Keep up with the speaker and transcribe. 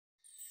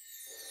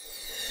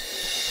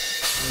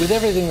With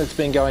everything that's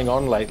been going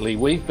on lately,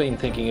 we've been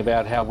thinking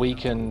about how we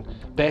can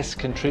best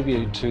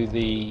contribute to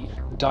the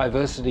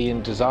diversity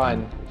in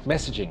design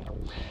messaging.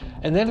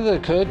 And then it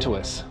occurred to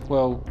us,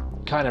 well,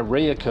 kind of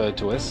reoccurred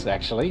to us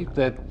actually,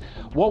 that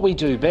what we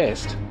do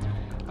best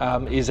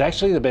is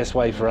actually the best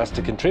way for us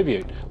to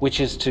contribute, which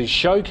is to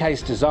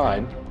showcase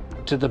design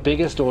to the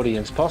biggest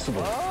audience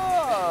possible.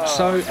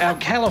 So our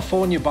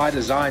California by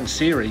Design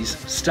series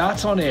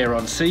starts on air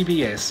on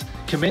CBS,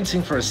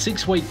 commencing for a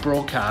 6-week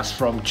broadcast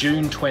from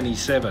June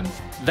 27.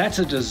 That's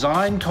a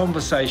design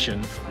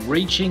conversation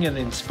reaching and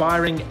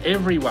inspiring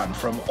everyone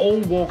from all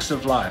walks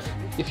of life.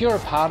 If you're a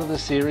part of the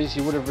series,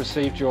 you would have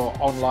received your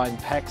online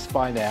packs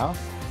by now.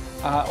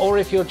 Or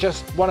if you're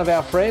just one of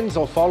our friends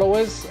or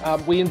followers,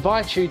 we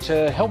invite you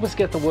to help us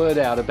get the word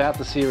out about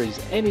the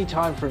series any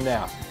time from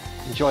now.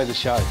 Enjoy the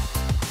show.